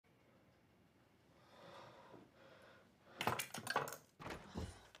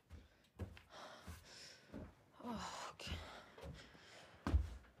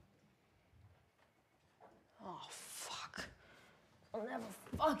will never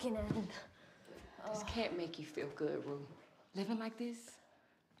fucking end. This can't make you feel good, Rue. Living like this,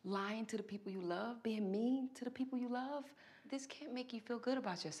 lying to the people you love, being mean to the people you love, this can't make you feel good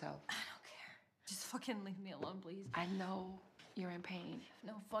about yourself. I don't care. Just fucking leave me alone, please. I know you're in pain. I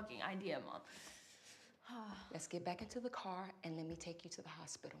have no fucking idea, Mom. Let's get back into the car and let me take you to the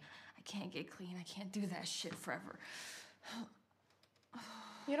hospital. I can't get clean. I can't do that shit forever.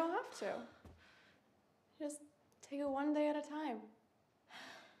 You don't have to. Just take it one day at a time.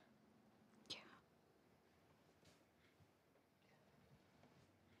 Yeah.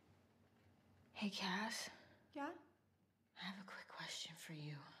 Hey, Cass. Yeah? I have a quick question for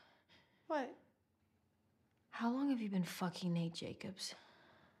you. What? How long have you been fucking Nate Jacobs?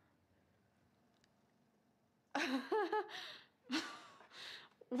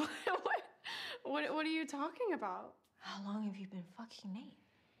 What are you talking about? How long have you been fucking Nate?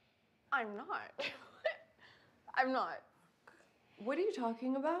 I'm not. I'm not. What are you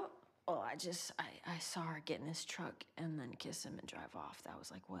talking about? Oh, I saw her get in his truck and then kiss him and drive off. That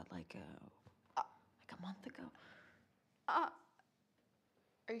was like what, like a month ago? Are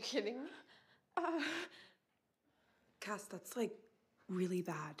you kidding me? Cass, that's like really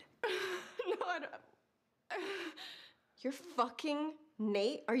bad. No, I don't. You're fucking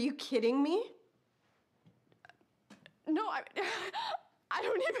Nate? Are you kidding me? No, I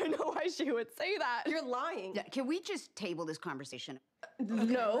don't even know why she would say that. You're lying. Yeah, can we just table this conversation?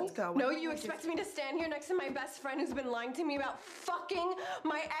 No. let's go. No, you expect me to stand here next to my best friend who's been lying to me about fucking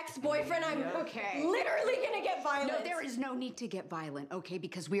my ex-boyfriend? I'm literally gonna get violent. No, there is no need to get violent, okay?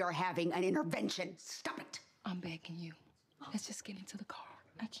 Because we are having an intervention. Stop it. I'm begging you. Let's just get into the car.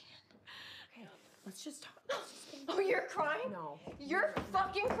 I can't. Okay, let's just talk. Oh, you're crying? No. You're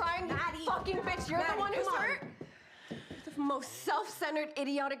fucking crying, Maddie. fucking bitch. You're Maddie, the one who's come on. hurt? You're the most self-centered,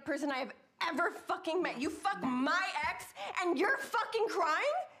 idiotic person I have ever fucking met. You fucked my ex and you're fucking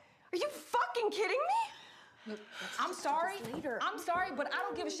crying? Are you fucking kidding me? Look, I'm sorry. I'm sorry, but I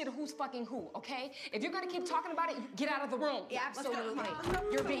don't give a shit who's fucking who, okay? If you're gonna keep talking about it, get out of the room. Yeah, absolutely.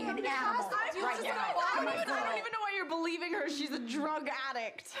 You're being an animal right now. I don't even know why you're believing her. She's a drug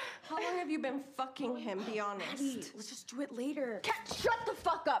addict. How long have you been fucking him? Be honest. Maddie, let's just do it later. Cat, shut the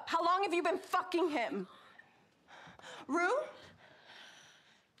fuck up. How long have you been fucking him? Rue?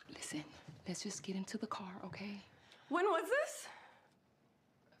 Listen, let's just get into the car, okay? When was this?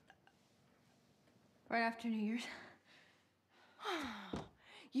 Right after New Year's.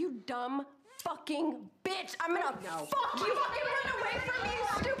 You dumb fucking bitch. I'm gonna fuck you. Fucking run away from me, you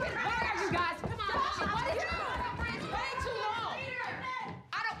stupid bitch. You guys, come on. What are you doing? Way too long.